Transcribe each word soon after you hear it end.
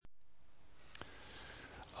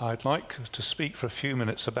I'd like to speak for a few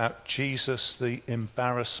minutes about Jesus the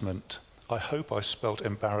embarrassment. I hope I spelt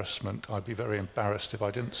embarrassment. I'd be very embarrassed if I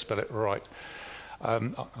didn't spell it right.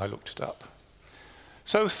 I looked it up.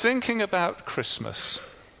 So thinking about Christmas,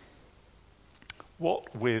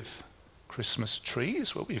 what with Christmas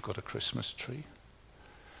trees? Well, we've got a Christmas tree.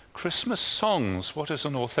 Christmas songs. What is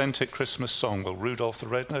an authentic Christmas song? Well, Rudolph the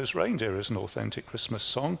Red-Nosed Reindeer is an authentic Christmas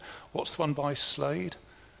song. What's the one by Slade?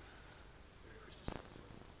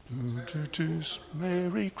 It is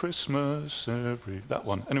Merry Christmas, that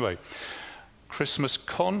one. Anyway, Christmas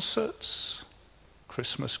concerts,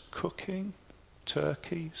 Christmas cooking,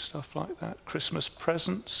 turkey, stuff like that. Christmas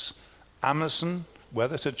presents, Amazon,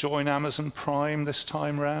 whether to join Amazon Prime this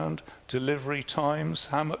time round, delivery times,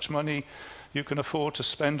 how much money you can afford to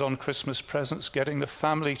spend on Christmas presents, getting the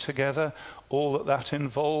family together, all that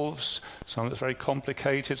involves. Sometimes it's very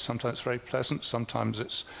complicated, sometimes it's very pleasant, sometimes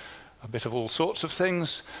it's a bit of all sorts of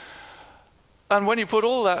things. And when you put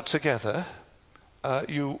all that together,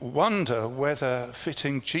 you wonder whether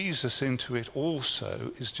fitting Jesus into it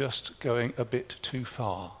also is just going a bit too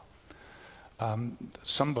far.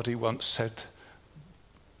 Somebody once said,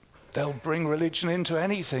 they'll bring religion into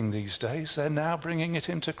anything these days. They're now bringing it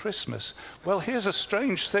into Christmas. Well, here's a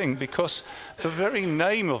strange thing, because the very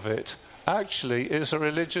name of it actually is a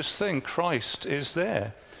religious thing. Christ is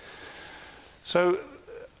there. So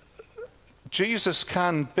Jesus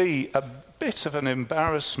can be a bit of an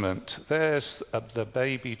embarrassment. There's the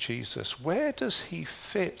baby Jesus. Where does he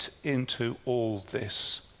fit into all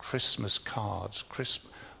this? Christmas cards,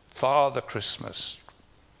 Father Christmas.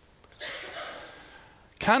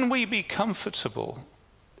 Can we be comfortable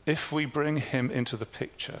if we bring him into the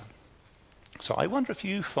picture? So I wonder if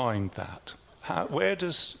you find that. Where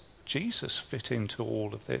does Jesus fit into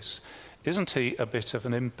all of this? Isn't he a bit of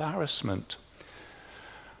an embarrassment?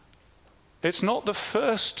 It's not the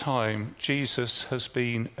first time Jesus has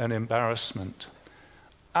been an embarrassment.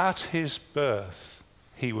 At his birth,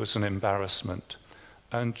 he was an embarrassment.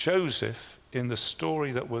 And Joseph, in the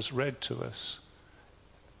story that was read to us,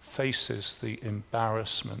 faces the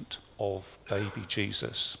embarrassment of baby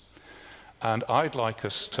Jesus. And I'd like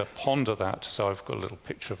us to ponder that. So I've got a little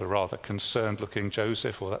picture of a rather concerned-looking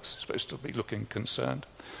Joseph, or that's supposed to be looking concerned,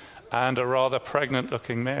 and a rather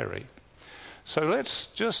pregnant-looking Mary. So let's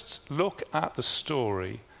just look at the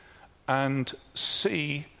story and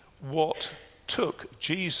see what took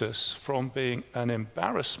Jesus from being an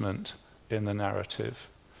embarrassment in the narrative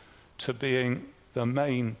to being the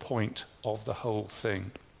main point of the whole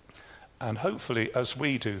thing. And hopefully, as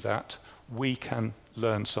we do that, we can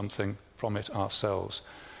learn something from it ourselves.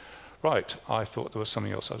 Right, I thought there was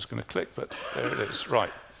something else I was going to click, but there it is.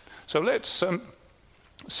 Right, so let's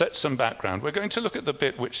set some background. We're going to look at the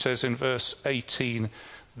bit which says in verse 18,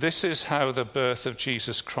 this is how the birth of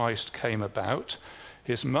Jesus Christ came about.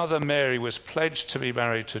 His mother Mary was pledged to be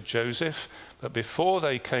married to Joseph, but before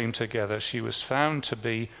they came together, she was found to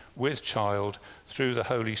be with child through the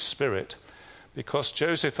Holy Spirit. Because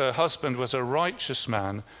Joseph, her husband, was a righteous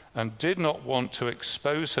man and did not want to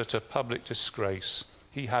expose her to public disgrace,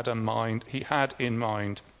 he had in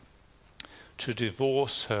mind to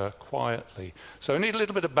divorce her quietly. So I need a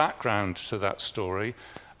little bit of background to that story.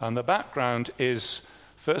 And the background is,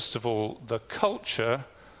 first of all, the culture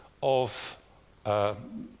of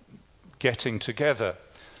getting together.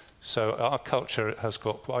 So our culture has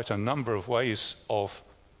got quite a number of ways of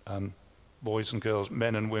boys and girls,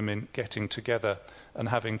 men and women getting together and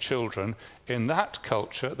having children. In that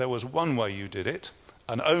culture, there was one way you did it,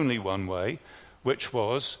 and only one way, which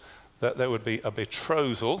was that there would be a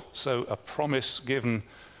betrothal, so a promise given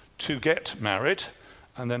to get married,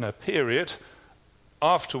 and then a period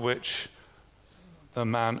after which the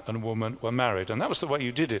man and woman were married. And that was the way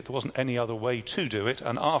you did it. There wasn't any other way to do it,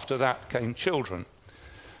 and after that came children.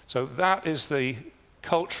 So that is the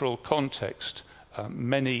cultural context.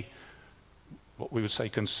 Many, what we would say,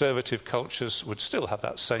 conservative cultures would still have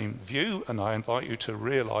that same view, and I invite you to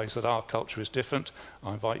realize that our culture is different.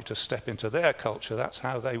 I invite you to step into their culture. That's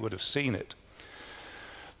how they would have seen it.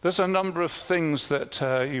 There's a number of things that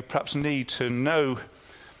you perhaps need to know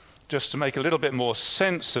just to make a little bit more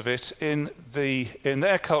sense of it. In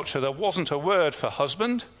their culture, there wasn't a word for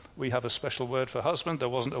husband. We have a special word for husband. There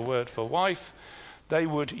wasn't a word for wife. They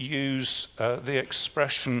would use the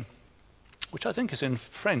expression, which I think is in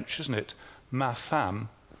French, isn't it? Ma femme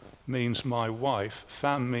means my wife.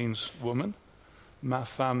 Femme means woman. Ma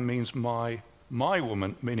femme means my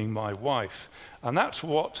woman, meaning my wife. And that's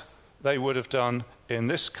what they would have done in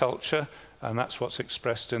this culture, and that's what's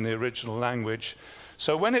expressed in the original language.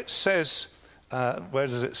 So when it says, where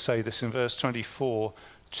does it say this in verse 24?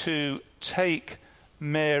 To take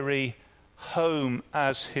Mary home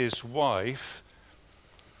as his wife.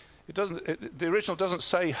 The original doesn't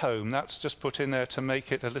say home. That's just put in there to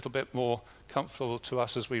make it a little bit more comfortable to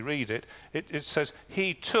us as we read it. It says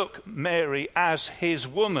he took Mary as his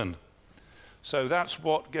woman. So that's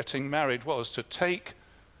what getting married was, to take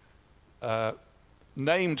a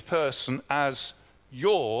named person as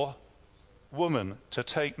your woman, to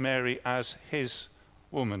take Mary as his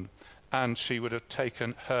woman. And she would have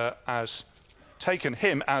taken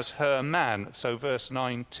him as her man. So verse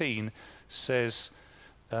 19 says,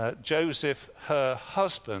 Joseph, her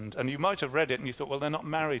husband, and you might have read it and you thought, well, they're not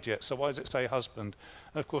married yet, so why does it say husband?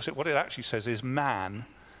 And of course, what it actually says is man,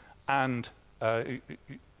 and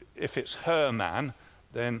if it's her man,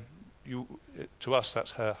 then to us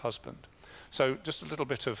that's her husband. So just a little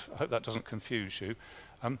bit of, I hope that doesn't confuse you.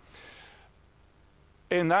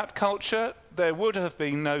 In that culture, there would have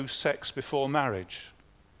been no sex before marriage,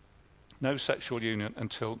 no sexual union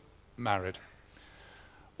until married.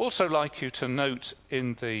 Also like you to note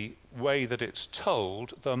in the way that it's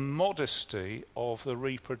told the modesty of the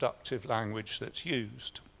reproductive language that's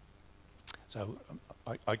used. So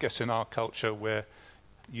I guess in our culture we're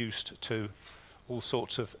used to all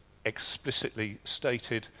sorts of explicitly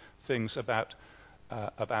stated things about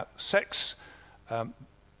sex,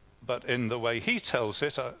 but in the way he tells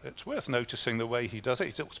it, it's worth noticing the way he does it.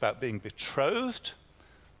 He talks about being betrothed,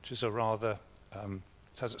 which is a rather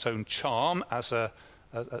it has its own charm as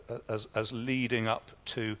leading up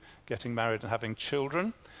to getting married and having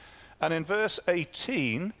children. And in verse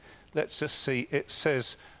 18, let's just see, it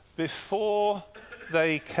says, before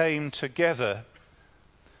they came together,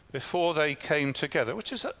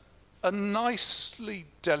 which is a nicely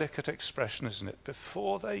delicate expression, isn't it?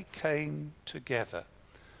 Before they came together.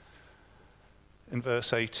 In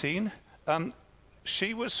verse 18,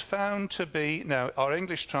 she was found to be, now our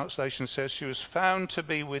English translation says she was found to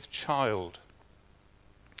be with child.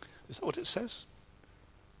 Is that what it says?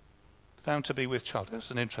 Found to be with child.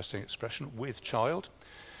 That's an interesting expression, with child.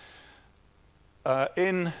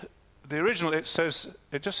 In the original, it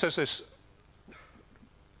just says this,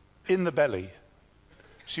 in the belly.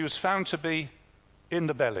 She was found to be in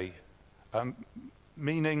the belly,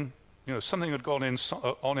 meaning, something had gone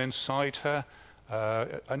on inside her,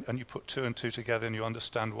 and you put two and two together and you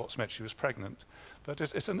understand what's meant. She was pregnant. But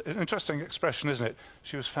it's an interesting expression, isn't it?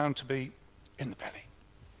 She was found to be in the belly.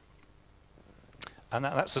 And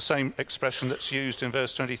that's the same expression that's used in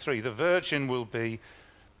verse 23. The virgin will be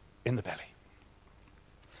in the belly.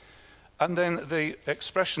 And then the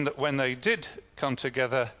expression that when they did come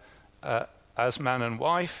together as man and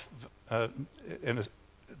wife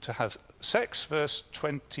to have sex, verse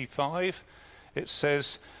 25, it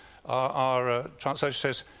says, our translation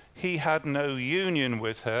says, he had no union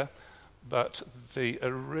with her, but the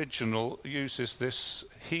original uses this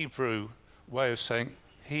Hebrew way of saying,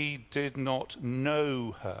 he did not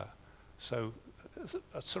know her. So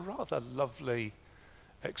it's a rather lovely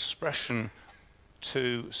expression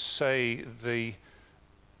to say the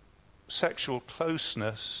sexual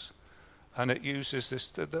closeness, and it uses this,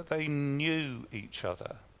 that they knew each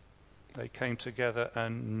other. They came together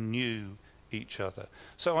and knew each other.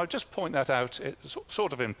 So I'll just point that out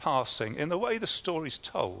sort of in passing. In the way the story's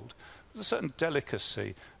told, there's a certain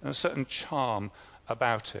delicacy and a certain charm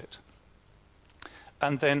about it.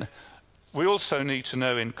 And then we also need to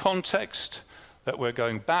know in context that we're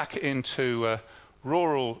going back into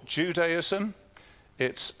rural Judaism.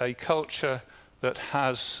 It's a culture that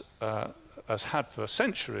has had for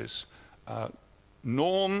centuries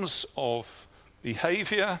norms of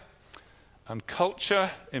behavior and culture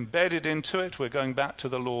embedded into it. We're going back to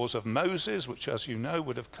the laws of Moses, which, as you know,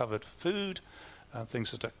 would have covered food, things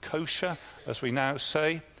that are kosher, as we now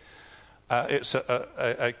say. It's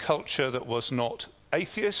a culture that was not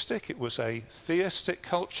atheistic, it was a theistic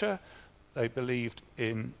culture. They believed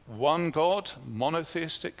in one God,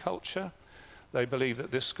 monotheistic culture. They believed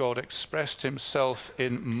that this God expressed himself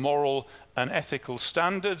in moral and ethical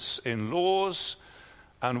standards, in laws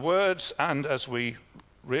and words, and as we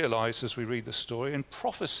realize as we read the story, in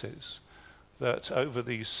prophecies, that over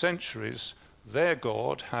these centuries their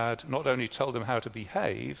God had not only told them how to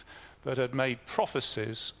behave, but had made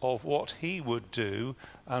prophecies of what he would do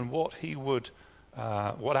and what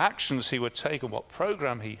actions he would take and what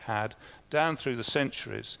program he had down through the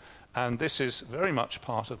centuries. And this is very much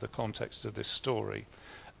part of the context of this story.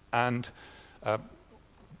 And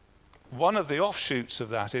one of the offshoots of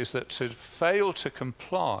that is that to fail to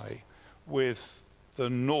comply with the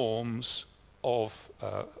norms of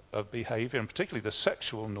behavior, and particularly the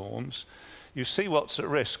sexual norms, you see what's at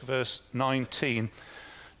risk. Verse 19,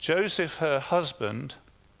 Joseph, her husband,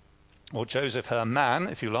 or Joseph, her man,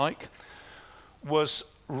 if you like, was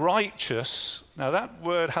righteous. Now that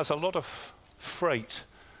word has a lot of freight.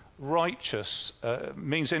 Righteous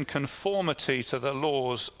means in conformity to the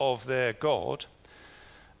laws of their God.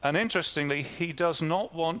 And interestingly, he does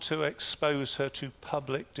not want to expose her to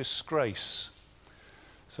public disgrace.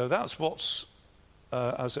 So that's what's,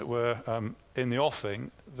 as it were, in the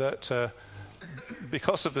offing, that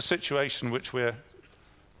because of the situation which we're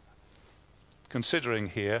considering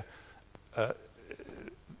here,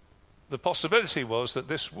 the possibility was that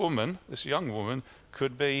this woman, this young woman,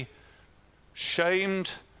 could be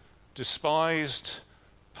shamed, despised,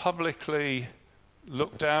 publicly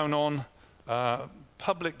looked down on,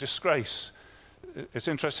 public disgrace. It's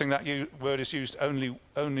interesting that word is used only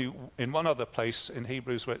in one other place in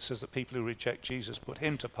Hebrews, where it says that people who reject Jesus put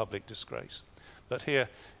him to public disgrace. But here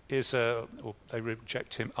is, or they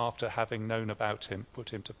reject him after having known about him, put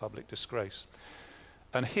him to public disgrace.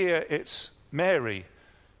 And here it's Mary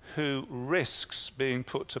who risks being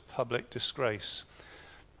put to public disgrace.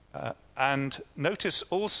 And notice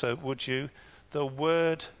also, would you, the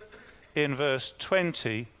word in verse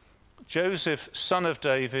 20, Joseph, son of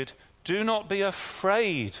David, do not be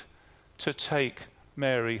afraid to take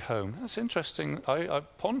Mary home. That's interesting. I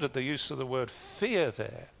pondered the use of the word fear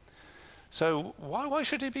there. So why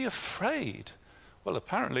should he be afraid? Well,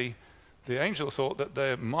 apparently the angel thought that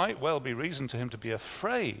there might well be reason to him to be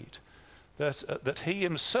afraid that he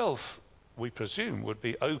himself, we presume, would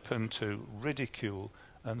be open to ridicule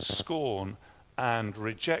and scorn and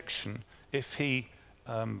rejection if he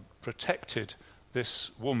protected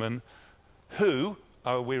this woman who,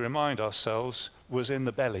 we remind ourselves, was in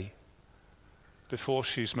the belly before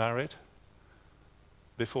she's married,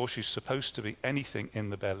 before she's supposed to be anything in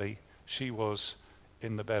the belly. She was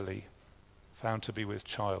in the belly, found to be with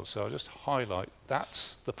child. So I'll just highlight,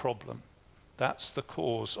 that's the problem. That's the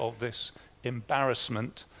cause of this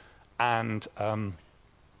embarrassment and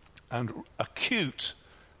acute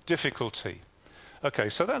difficulty. Okay,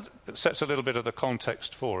 so that sets a little bit of the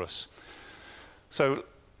context for us. So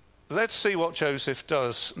let's see what Joseph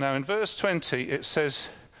does. Now in verse 20 it says,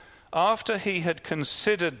 after he had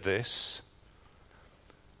considered this,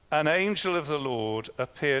 an angel of the Lord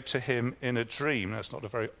appeared to him in a dream. That's not a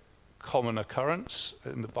very common occurrence.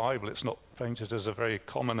 In the Bible it's not painted as a very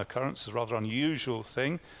common occurrence. It's a rather unusual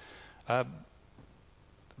thing.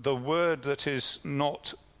 The word that is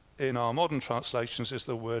not in our modern translations is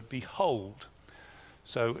the word behold.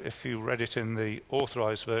 So if you read it in the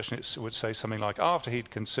authorized version, it would say something like, after he'd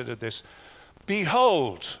considered this,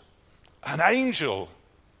 behold, an angel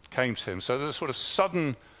came to him. So there's a sort of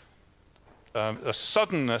sudden, a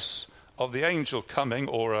suddenness of the angel coming,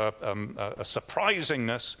 or a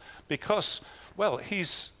surprisingness, because, well,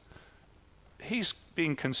 he's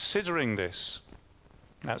been considering this.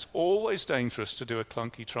 Now, it's always dangerous to do a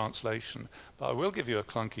clunky translation, but I will give you a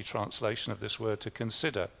clunky translation of this word to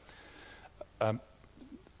consider.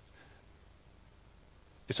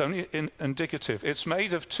 It's only indicative. It's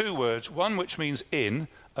made of two words, one which means in,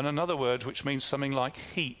 and another word which means something like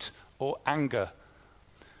heat or anger.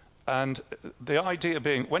 And the idea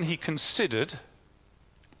being, when he considered,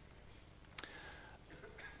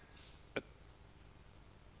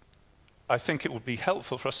 I think it would be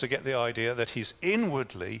helpful for us to get the idea that he's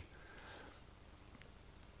inwardly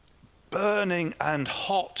burning and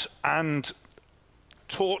hot and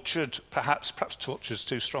tortured, perhaps torture is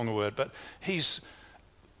too strong a word, but he's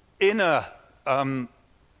inner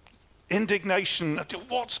indignation.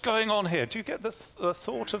 What's going on here? Do you get the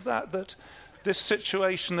thought of that? That this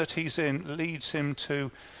situation that he's in leads him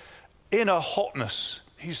to inner hotness.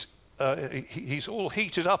 He's all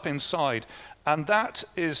heated up inside. And that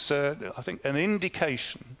is, I think, an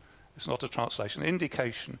indication, it's not a translation,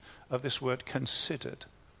 indication of this word considered.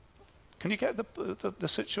 Can you get the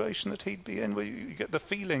situation that he'd be in, where you get the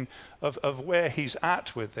feeling of where he's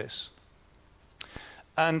at with this?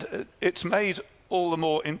 And it's made all the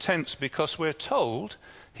more intense because we're told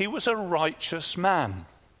he was a righteous man.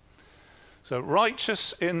 So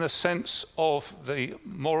righteous in the sense of the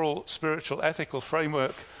moral, spiritual, ethical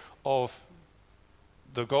framework of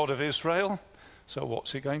the God of Israel. So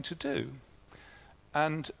what's he going to do?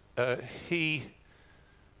 And he,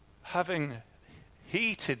 having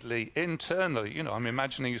heatedly, internally, I'm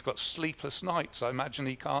imagining he's got sleepless nights. I imagine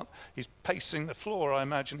he's pacing the floor. I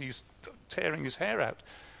imagine he's tearing his hair out.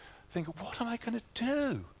 Thinking, what am I going to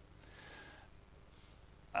do?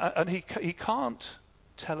 And he can't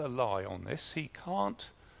tell a lie on this. He can't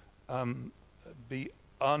be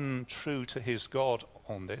untrue to his God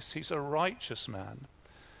on this. He's a righteous man.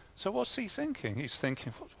 So what's he thinking? He's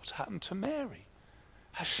thinking, what's happened to Mary?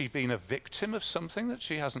 Has she been a victim of something that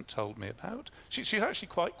she hasn't told me about? She's actually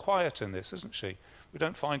quite quiet in this, isn't she? We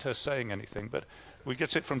don't find her saying anything, but we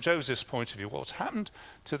get it from Joseph's point of view. What's happened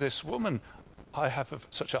to this woman I have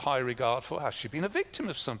such a high regard for? Has she been a victim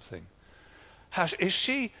of something? Is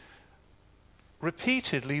she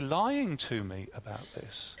repeatedly lying to me about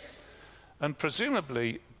this? And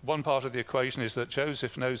presumably one part of the equation is that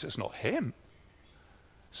Joseph knows it's not him.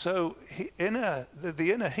 So the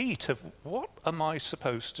inner heat of what am I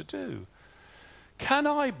supposed to do? Can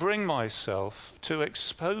I bring myself to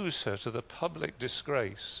expose her to the public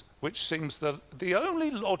disgrace, which seems the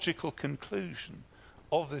only logical conclusion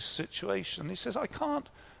of this situation? He says, I can't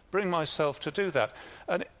bring myself to do that.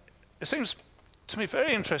 And it seems to me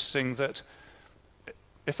very interesting that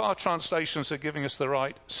if our translations are giving us the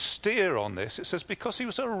right steer on this, it says because he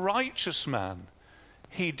was a righteous man,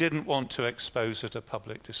 he didn't want to expose her to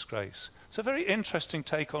public disgrace. It's a very interesting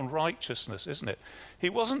take on righteousness, isn't it?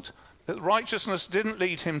 Righteousness didn't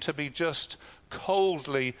lead him to be just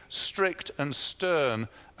coldly strict and stern,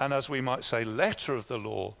 and as we might say, letter of the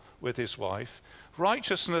law with his wife.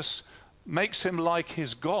 Righteousness makes him like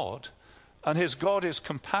his God, and his God is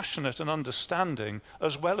compassionate and understanding,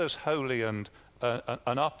 as well as holy and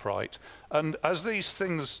upright. And as these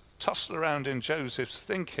things tussle around in Joseph's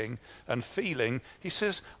thinking and feeling, he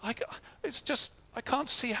says, I can't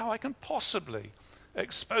see how I can possibly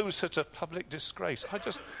expose her to public disgrace.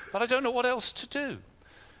 But I don't know what else to do.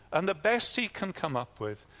 And the best he can come up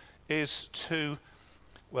with is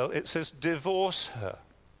it says divorce her.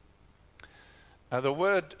 Now the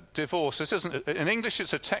word divorce, in English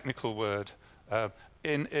it's a technical word.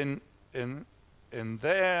 In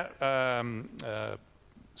their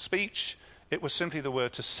speech, it was simply the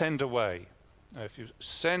word to send away. If you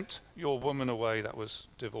sent your woman away, that was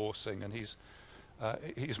divorcing. And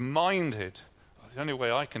he's minded. The only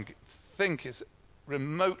way I can think is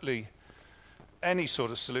remotely any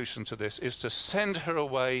sort of solution to this is to send her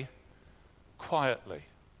away quietly.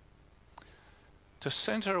 To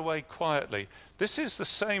send her away quietly. This is the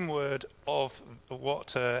same word of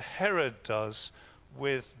what Herod does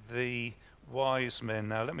with the wise men.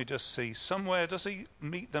 Now let me just see. Somewhere does he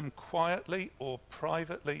meet them quietly or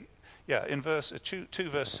privately? Yeah, in verse 2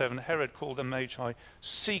 verse 7, Herod called the Magi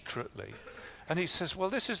secretly. And he says, well,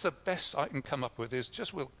 this is the best I can come up with, is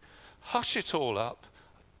just we'll hush it all up.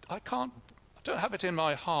 I don't have it in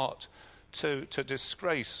my heart to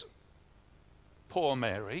disgrace poor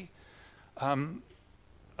Mary. And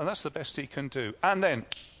that's the best he can do. And then,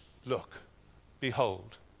 look,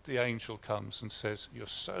 behold, the angel comes and says, you're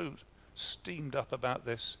so steamed up about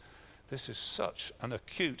this. This is such an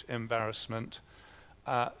acute embarrassment.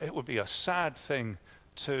 It would be a sad thing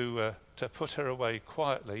to put her away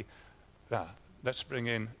quietly. Let's bring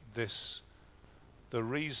in the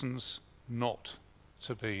reasons not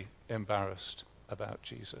to be embarrassed about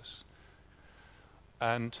Jesus.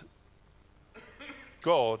 And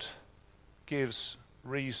God gives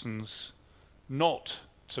reasons not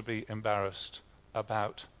to be embarrassed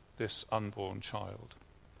about this unborn child.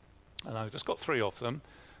 And I've just got 3 of them.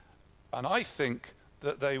 And I think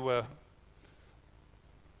that they were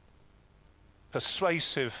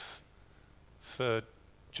persuasive for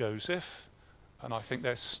Joseph, and I think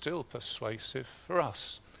they're still persuasive for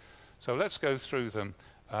us. So let's go through them.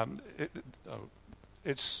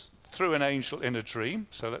 It's through an angel in a dream,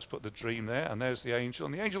 so let's put the dream there, and there's the angel.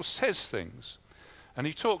 And the angel says things, and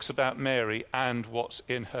he talks about Mary and what's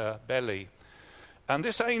in her belly. And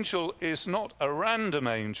this angel is not a random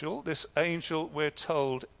angel. This angel, we're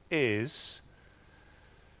told, is,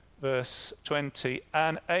 verse 20,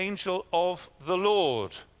 an angel of the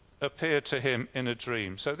Lord appeared to him in a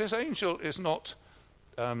dream. So this angel is not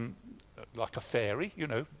like a fairy,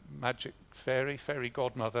 magic fairy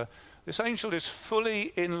godmother. This angel is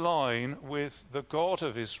fully in line with the God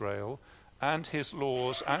of Israel and his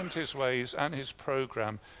laws and his ways and his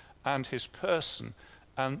program and his person.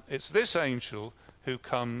 And it's this angel who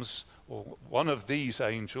comes, or one of these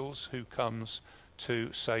angels who comes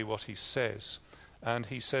to say what he says. And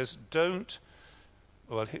he says,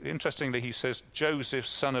 interestingly, he says, Joseph,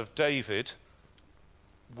 son of David,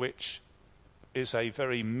 which is a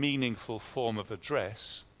very meaningful form of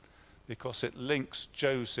address because it links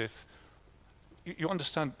Joseph. You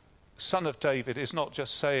understand, son of David is not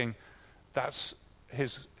just saying that's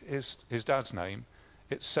his dad's name.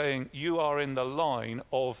 It's saying you are in the line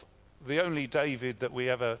of the only David that we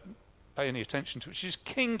ever pay any attention to, which is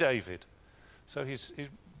King David. So he's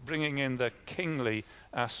bringing in the kingly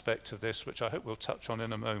aspect of this, which I hope we'll touch on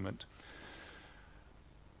in a moment.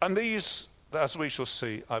 And these, as we shall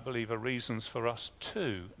see, I believe, are reasons for us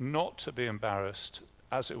too not to be embarrassed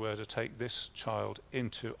as it were, to take this child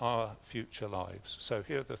into our future lives. So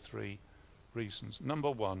here are the three reasons.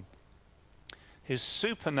 Number one, his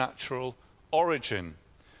supernatural origin.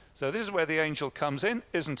 So this is where the angel comes in,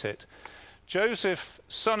 isn't it? Joseph,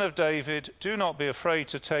 son of David, do not be afraid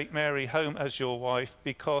to take Mary home as your wife,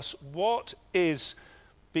 because what is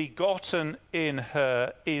begotten in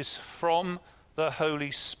her is from the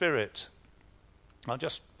Holy Spirit. I'll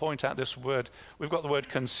just point out this word. We've got the word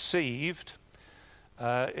conceived.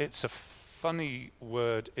 It's a funny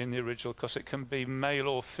word in the original because it can be male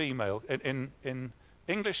or female. In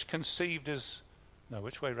English, conceived is... No,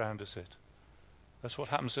 which way round is it? That's what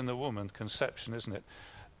happens in the woman, conception, isn't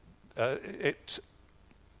it?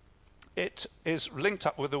 It is linked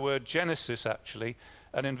up with the word Genesis, actually.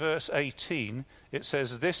 And in verse 18, it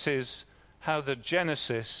says, this is how the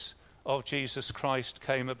Genesis of Jesus Christ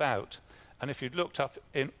came about. And if you'd looked up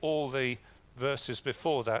in all the verses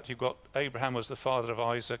before that, you've got Abraham was the father of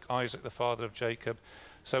Isaac, Isaac the father of Jacob.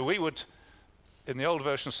 So we would, in the old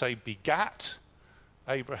version, say begat.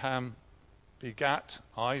 Abraham begat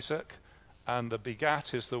Isaac. And the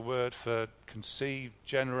begat is the word for conceive,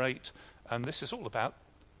 generate. And this is all about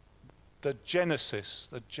the Genesis,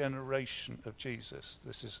 the generation of Jesus.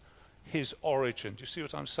 This is his origin. Do you see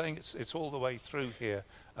what I'm saying? It's all the way through here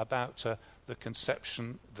about the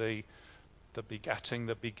conception, the begatting,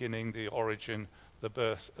 the beginning, the origin, the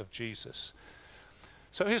birth of Jesus.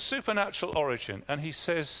 So his supernatural origin, and he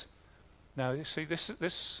says, now you see,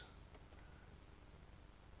 this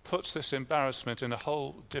puts this embarrassment in a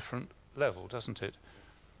whole different level, doesn't it?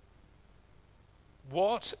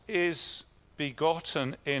 What is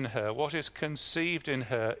begotten in her, what is conceived in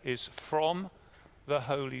her, is from the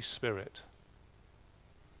Holy Spirit.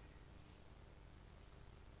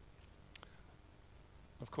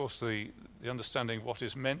 Of course, the understanding what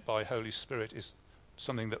is meant by Holy Spirit is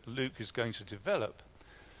something that Luke is going to develop.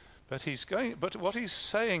 But what he's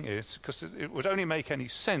saying is, because it would only make any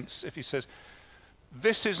sense if he says,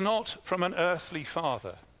 this is not from an earthly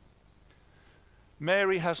father.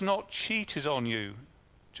 Mary has not cheated on you,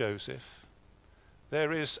 Joseph.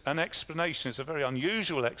 There is an explanation. It's a very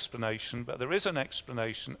unusual explanation, but there is an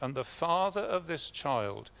explanation. And the father of this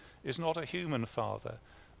child is not a human father.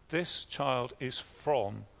 This child is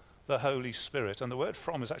from the Holy Spirit. And the word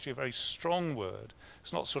from is actually a very strong word.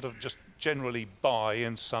 It's not sort of just generally by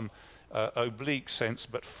in some oblique sense,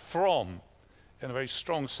 but from in a very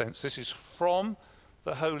strong sense. This is from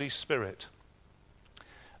the Holy Spirit.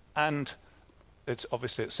 And it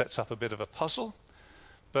sets up a bit of a puzzle.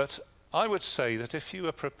 But I would say that if you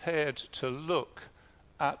are prepared to look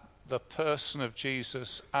at the person of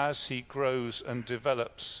Jesus as he grows and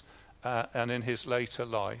develops and in his later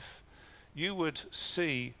life, you would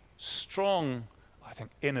see strong, I think,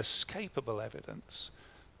 inescapable evidence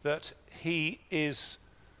that his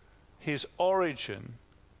origin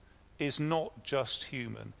is not just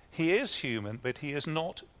human. He is human, but he is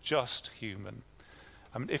not just human.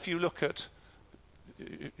 If you look at,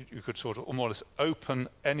 you could sort of more or less open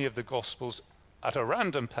any of the Gospels at a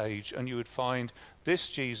random page and you would find this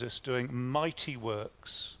Jesus doing mighty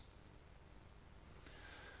works,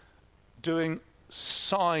 doing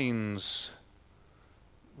signs.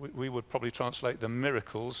 We would probably translate them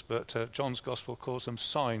miracles, but John's Gospel calls them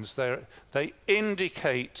signs. They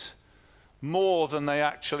indicate more than they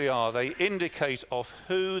actually are. They indicate of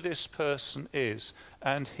who this person is,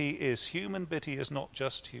 and he is human, but he is not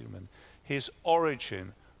just human. His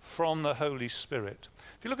origin from the Holy Spirit.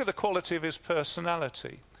 If you look at the quality of his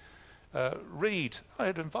personality, I'd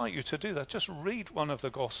invite you to do that. Just read one of the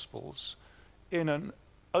Gospels in an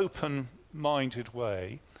open-minded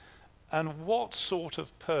way, and what sort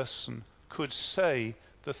of person could say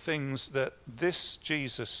the things that this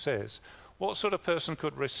Jesus says? What sort of person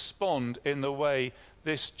could respond in the way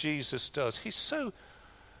this Jesus does? He's so,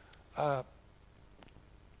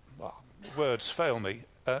 words fail me,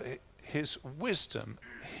 his wisdom,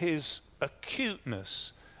 his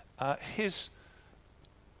acuteness, his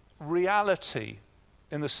reality,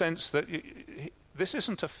 in the sense that this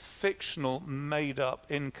isn't a fictional, made-up,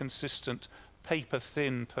 inconsistent,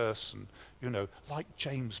 paper-thin person, like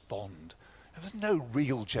James Bond. There's no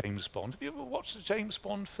real James Bond. Have you ever watched a James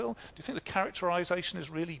Bond film? Do you think the characterization is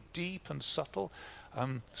really deep and subtle,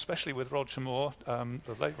 especially with Roger Moore,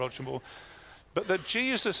 the late Roger Moore? But the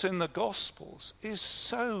Jesus in the Gospels is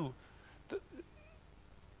so...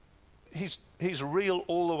 He's real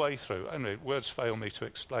all the way through. Anyway, words fail me to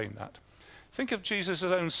explain that. Think of Jesus'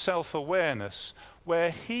 own self-awareness,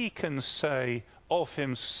 where he can say of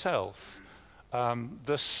himself,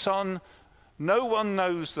 the Son No one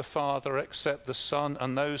knows the Father except the Son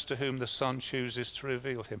and those to whom the Son chooses to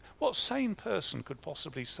reveal him. What sane person could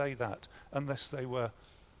possibly say that unless they were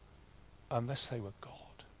God?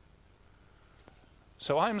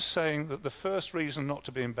 So I'm saying that the first reason not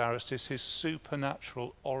to be embarrassed is his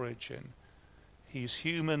supernatural origin. He's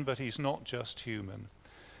human, but he's not just human.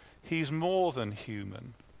 He's more than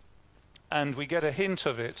human. And we get a hint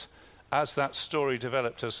of it as that story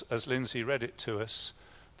developed, as Lindsay read it to us.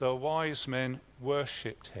 The wise men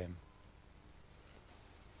worshipped him.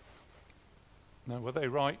 Now, were they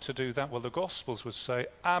right to do that? Well, the Gospels would say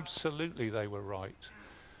absolutely they were right.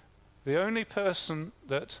 The only person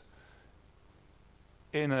that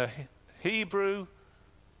in a Hebrew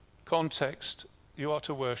context you are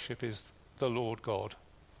to worship is the Lord God.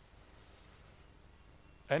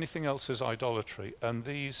 Anything else is idolatry, and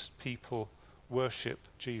these people worship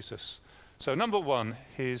Jesus. So number one,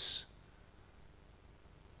 his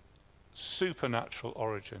supernatural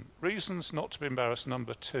origin. Reasons not to be embarrassed,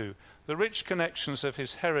 number two, the rich connections of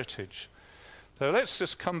his heritage. So let's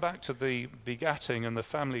just come back to the begatting and the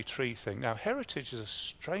family tree thing. Now, heritage is a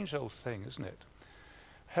strange old thing, isn't it?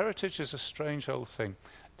 Heritage is a strange old thing.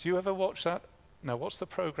 Do you ever watch that? Now, what's the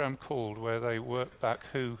program called where they work back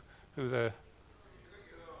who do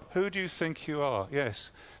you think you are?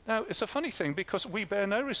 Yes. Now, it's a funny thing because we bear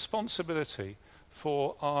no responsibility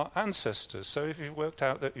for our ancestors. So if you've worked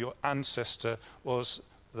out that your ancestor was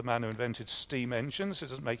the man who invented steam engines, it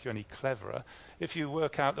doesn't make you any cleverer. If you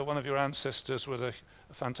work out that one of your ancestors was a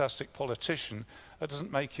fantastic politician, it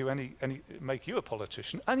doesn't make you make you a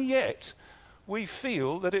politician. And yet, we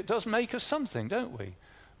feel that it does make us something, don't we?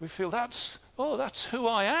 We feel that's who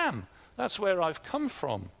I am. That's where I've come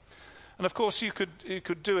from. And of course, you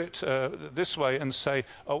could do it this way and say,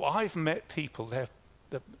 oh, I've met people,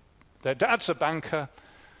 their dad's a banker,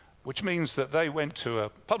 which means that they went to a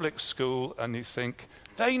public school, and you think,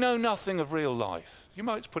 they know nothing of real life. You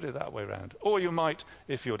might put it that way around. Or you might,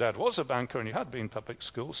 if your dad was a banker and you had been in public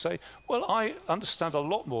school, say, well, I understand a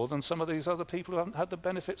lot more than some of these other people who haven't had the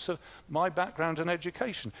benefits of my background and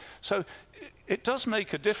education. So it does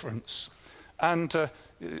make a difference. And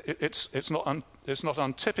it's not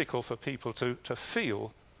untypical for people to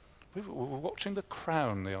feel. We were watching The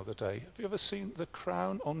Crown the other day. Have you ever seen The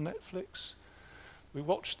Crown on Netflix? We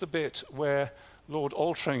watched the bit where Lord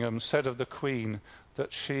Altrincham said of the Queen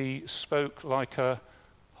that she spoke like a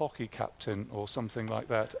hockey captain or something like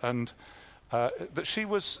that, and that she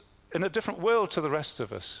was in a different world to the rest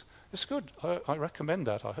of us. It's good. I recommend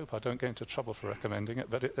that. I hope I don't get into trouble for recommending it,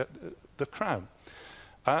 but The Crown.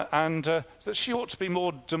 And that she ought to be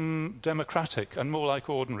more democratic and more like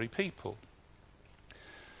ordinary people.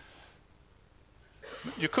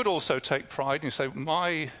 You could also take pride and you say,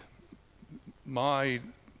 my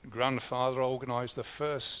grandfather organised the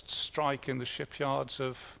first strike in the shipyards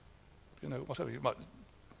of, whatever. You might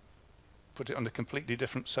put it under a completely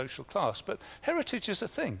different social class. But heritage is a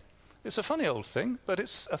thing. It's a funny old thing, but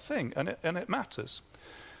it's a thing, and it matters.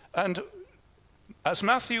 And as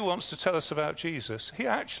Matthew wants to tell us about Jesus, he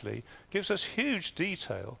actually gives us huge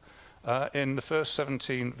detail in the first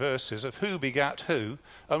 17 verses of who begat who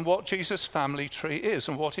and what Jesus' family tree is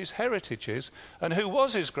and what his heritage is and who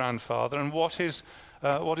was his grandfather and what his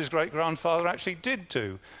great-grandfather actually did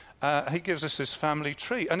do. He gives us this family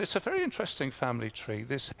tree, and it's a very interesting family tree,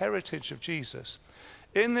 this heritage of Jesus.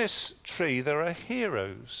 In this tree there are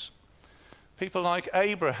heroes, people like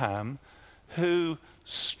Abraham, who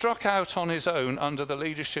struck out on his own under the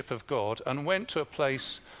leadership of God and went to a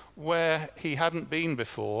place where he hadn't been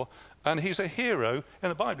before. And he's a hero, in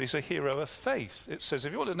the Bible, he's a hero of faith. It says,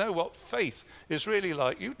 if you want to know what faith is really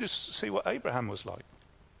like, you just see what Abraham was like.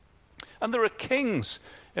 And there are kings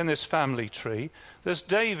in this family tree. There's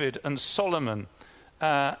David and Solomon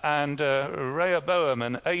and Rehoboam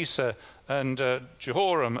and Asa and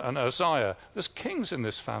Jehoram and Uzziah. There's kings in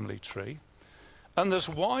this family tree. And there's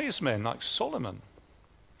wise men like Solomon.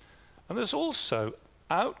 And there's also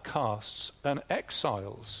outcasts and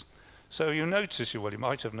exiles. So you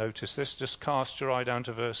might have noticed this, just cast your eye down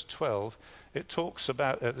to verse 12. It talks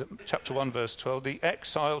about, chapter 1, verse 12, the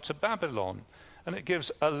exile to Babylon. And it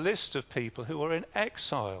gives a list of people who are in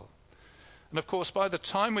exile. And of course, by the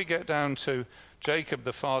time we get down to Jacob,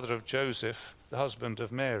 the father of Joseph, the husband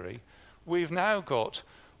of Mary, we've now got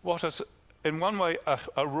what is, in one way,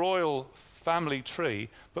 a royal family tree,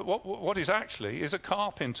 but what is actually is a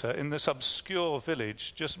carpenter in this obscure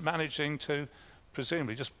village just managing to,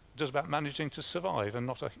 presumably, just about managing to survive and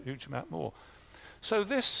not a huge amount more. So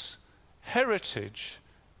this heritage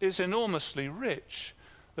is enormously rich.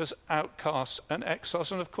 There's outcasts and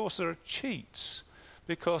exiles, and of course there are cheats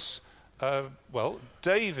because,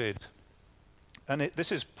 David And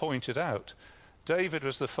this is pointed out. David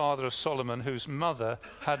was the father of Solomon, whose mother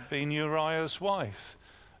had been Uriah's wife.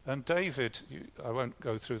 And David, I won't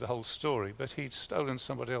go through the whole story, but he'd stolen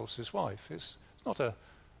somebody else's wife. It's not a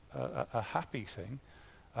happy thing.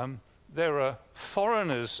 There are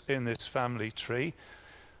foreigners in this family tree.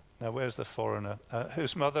 Now, where's the foreigner?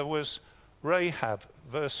 Whose mother was Rahab,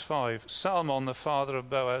 verse 5. Salmon, the father of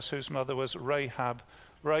Boaz, whose mother was Rahab,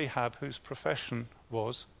 whose profession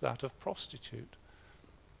was that of prostitute.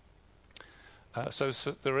 So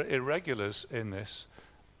there are irregulars in this.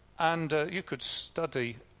 And you could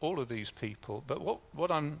study all of these people. But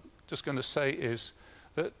what I'm just going to say is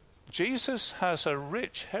that Jesus has a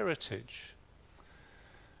rich heritage.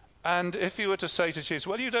 And if you were to say to Jesus,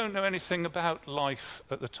 well, you don't know anything about life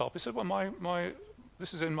at the top. He said, well,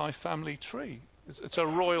 this is in my family tree. It's a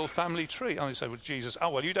royal family tree. And I say, well, Jesus,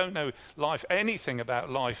 you don't know anything about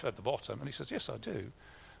life at the bottom. And he says, yes, I do.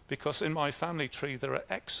 Because in my family tree there are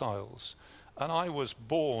exiles. And I was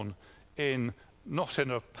born not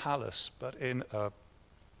in a palace, but in a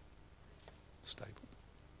stable.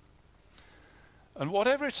 And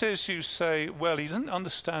whatever it is you say, well, he doesn't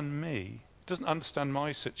understand me, doesn't understand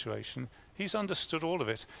my situation, he's understood all of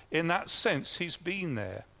it. In that sense, he's been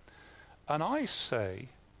there. And I say,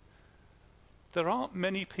 there aren't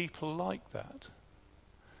many people like that.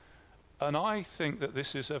 And I think that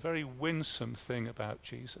this is a very winsome thing about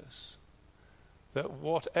Jesus. That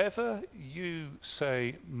whatever you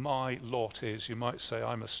say my lot is, you might say,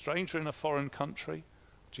 I'm a stranger in a foreign country.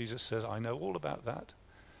 Jesus says, I know all about that.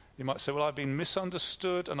 You might say, well, I've been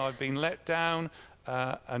misunderstood and I've been let down.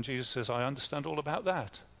 And Jesus says, I understand all about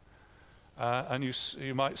that. And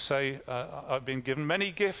you might say, I've been given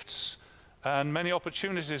many gifts and many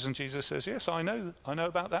opportunities. And Jesus says, yes, I know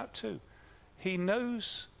about that too. He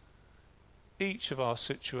knows each of our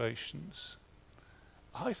situations.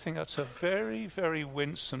 I think that's a very, very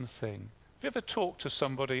winsome thing. Have you ever talked to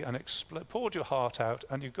somebody and poured your heart out,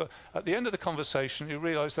 and at the end of the conversation you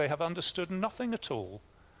realise they have understood nothing at all?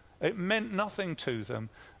 It meant nothing to them,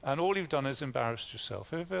 and all you've done is embarrassed yourself.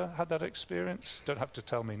 Have you ever had that experience? Don't have to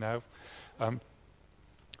tell me now.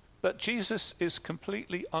 But Jesus is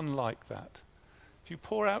completely unlike that. If you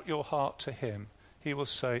pour out your heart to him, he will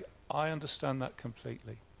say, I understand that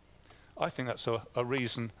completely. I think that's a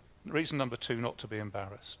reason number 2 not to be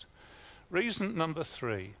embarrassed. Reason number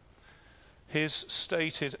 3, his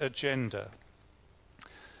stated agenda.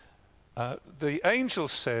 The angel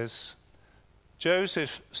says,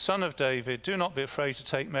 Joseph, son of David, do not be afraid to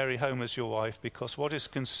take Mary home as your wife, because what is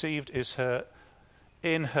conceived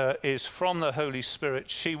in her is from the Holy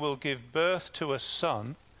Spirit. She will give birth to a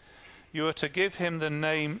son. You are to give him the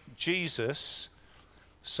name Jesus.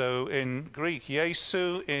 So in Greek,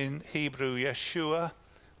 Yesu, in Hebrew, Yeshua,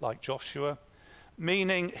 like Joshua,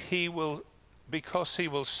 meaning because he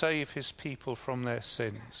will save his people from their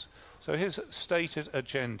sins. So his stated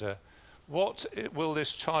agenda. What will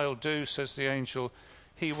this child do, says the angel?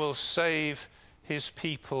 He will save his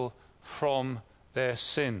people from their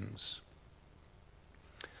sins.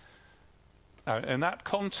 Now, in that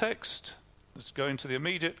context, let's go into the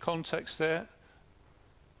immediate context there.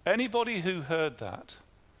 Anybody who heard that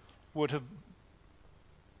would have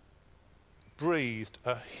breathed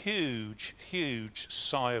a huge, huge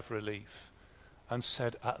sigh of relief and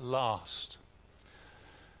said, at last.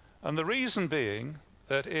 And the reason being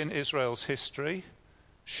that in Israel's history,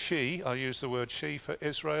 I use the word she for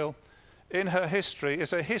Israel, in her history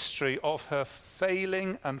is a history of her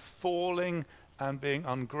failing and falling and being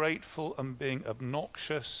ungrateful and being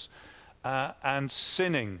obnoxious and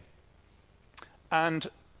sinning. And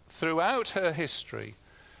throughout her history,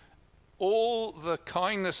 all the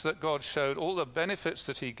kindness that God showed, all the benefits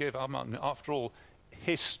that he gave, after all,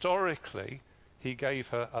 historically, he gave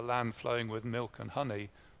her a land flowing with milk and honey,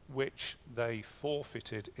 which they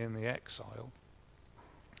forfeited in the exile.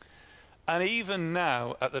 And even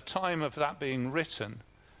now, at the time of that being written,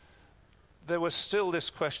 there was still this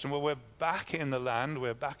question, well, we're back in the land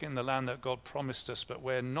that God promised us, but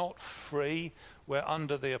we're not free. We're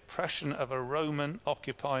under the oppression of a Roman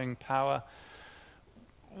occupying power.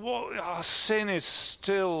 Our sin is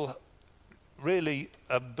still really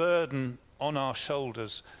a burden on our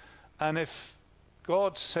shoulders. And if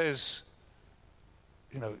God says,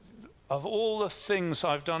 of all the things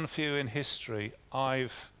I've done for you in history,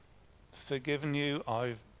 I've forgiven you,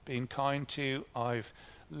 I've been kind to you, I've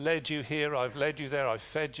led you here, I've led you there, I've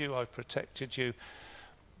fed you, I've protected you.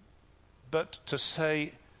 But to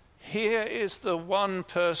say, here is the one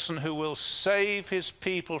person who will save his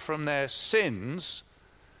people from their sins,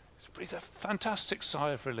 breathe a fantastic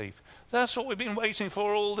sigh of relief. That's what we've been waiting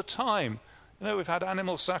for all the time. I know we've had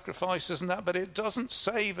animal sacrifices and that, but it doesn't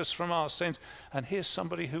save us from our sins. And here's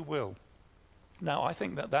somebody who will. Now, I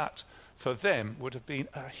think that for them would have been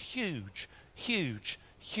a huge, huge,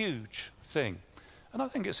 huge thing. And I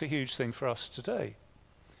think it's a huge thing for us today.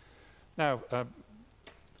 Now,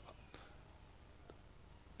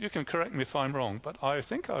 you can correct me if I'm wrong, but I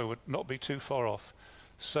think I would not be too far off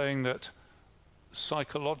saying that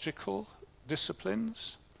psychological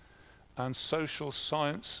disciplines and social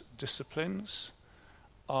science disciplines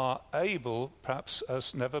are able, perhaps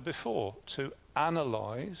as never before, to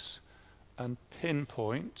analyze and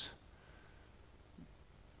pinpoint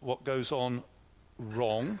what goes on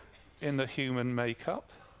wrong in the human makeup.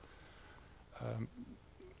 I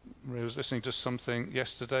was listening to something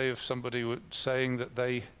yesterday of somebody saying that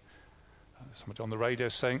somebody on the radio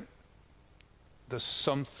saying there's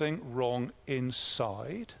something wrong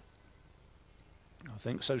inside. I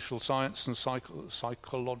think social science and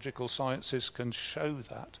psychological sciences can show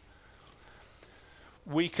that.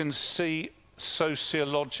 We can see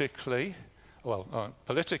sociologically,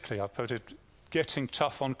 politically, I put it, getting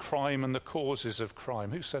tough on crime and the causes of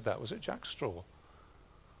crime. Who said that? Was it Jack Straw?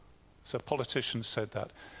 So politicians said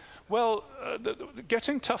that. Well,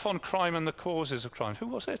 getting tough on crime and the causes of crime. Who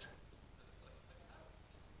was it?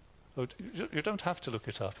 Oh, you don't have to look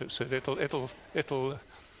it up. It'll.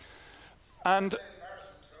 And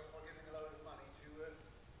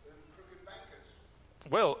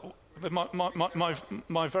well,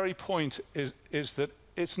 my very point is that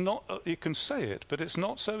it's not. You can say it, but it's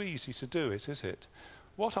not so easy to do it, is it?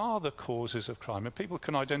 What are the causes of crime? And people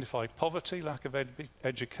can identify poverty, lack of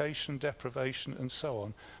education, deprivation, and so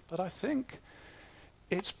on. But I think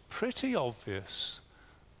it's pretty obvious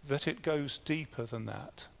that it goes deeper than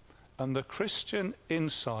that. And the Christian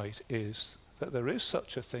insight is that there is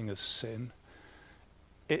such a thing as sin.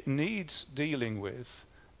 It needs dealing with,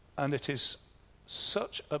 and it is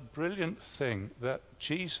such a brilliant thing that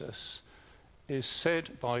Jesus is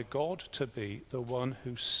said by God to be the one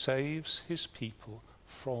who saves his people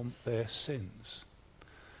from their sins.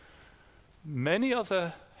 Many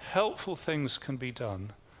other helpful things can be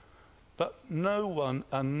done, but no one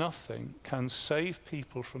and nothing can save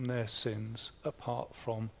people from their sins apart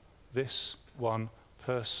from this one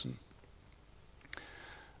person.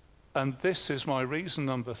 And this is my reason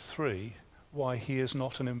number 3 why he is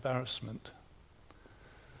not an embarrassment.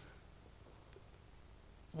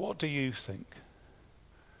 What do you think?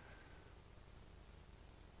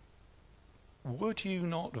 Would you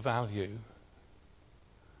not value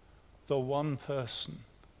the one person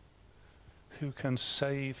who can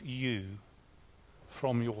save you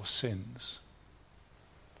from your sins?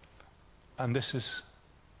 And this is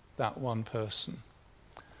that one person.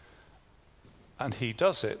 And he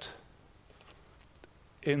does it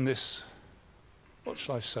in this, what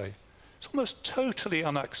shall I say, it's almost totally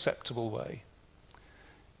unacceptable way.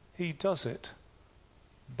 He does it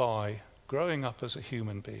by growing up as a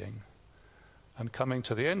human being and coming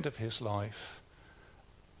to the end of his life,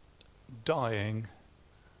 dying,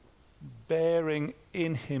 bearing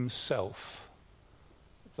in himself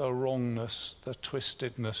the wrongness, the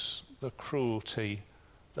twistedness, the cruelty,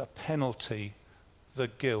 the penalty, the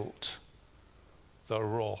guilt, the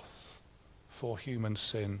wrath for human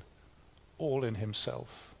sin, all in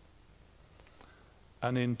himself.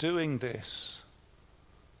 And in doing this,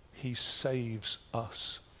 he saves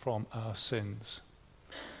us from our sins.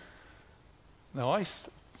 Now, I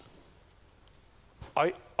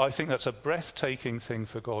think that's a breathtaking thing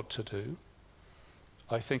for God to do.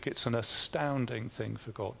 I think it's an astounding thing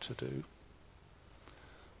for God to do.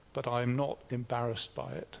 But I'm not embarrassed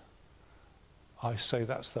by it. I say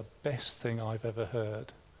that's the best thing I've ever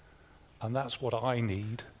heard. And that's what I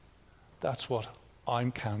need. That's what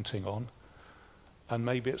I'm counting on. And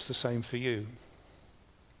maybe it's the same for you.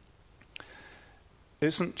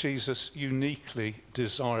 Isn't Jesus uniquely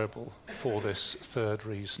desirable for this third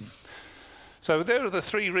reason? So there are the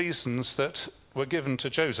 3 reasons that were given to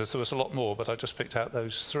Joseph. There was a lot more, but I just picked out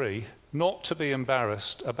those 3. Not to be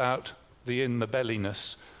embarrassed about the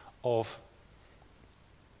in-the-belliness of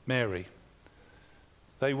Mary.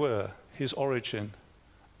 They were his origin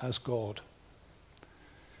as God,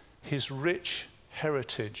 his rich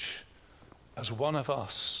heritage as one of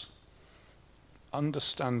us,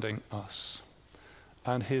 understanding us,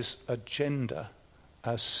 and his agenda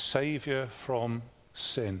as Saviour from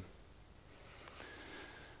sin.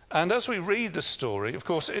 And as we read the story, of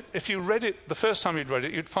course, if you read it the first time you'd read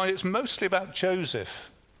it, you'd find it's mostly about Joseph,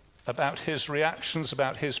 about his reactions,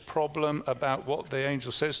 about his problem, about what the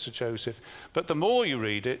angel says to Joseph. But the more you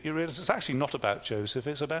read it, you realize it's actually not about Joseph,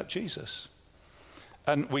 it's about Jesus.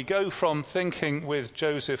 And we go from thinking with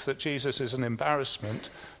Joseph that Jesus is an embarrassment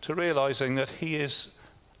to realizing that he is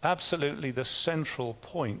absolutely the central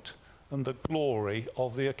point and the glory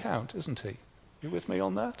of the account, isn't he? You with me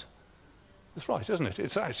on that? That's right, isn't it?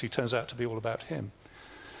 It actually turns out to be all about him.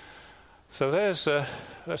 So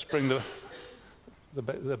let's bring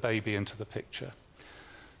the baby into the picture.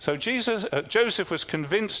 So Joseph was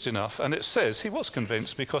convinced enough, and it says he was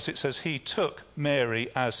convinced because it says he took Mary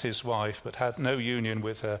as his wife but had no union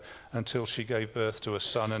with her until she gave birth to a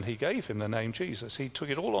son, and he gave him the name Jesus. He took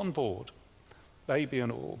it all on board, baby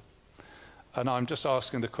and all. And I'm just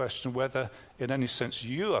asking the question whether in any sense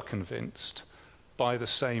you are convinced by the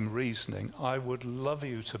same reasoning. I would love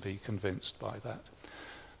you to be convinced by that.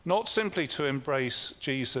 Not simply to embrace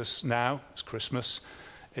Jesus now, it's Christmas,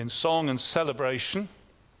 in song and celebration.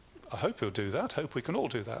 I hope you'll do that. I hope we can all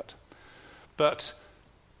do that. But,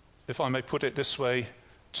 if I may put it this way,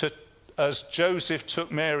 as Joseph took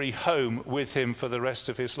Mary home with him for the rest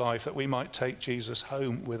of his life, that we might take Jesus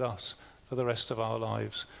home with us for the rest of our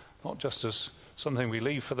lives. Not just as something we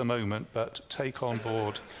leave for the moment, but take on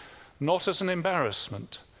board, not as an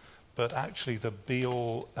embarrassment, but actually the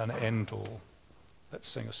be-all and end-all. Let's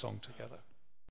sing a song together.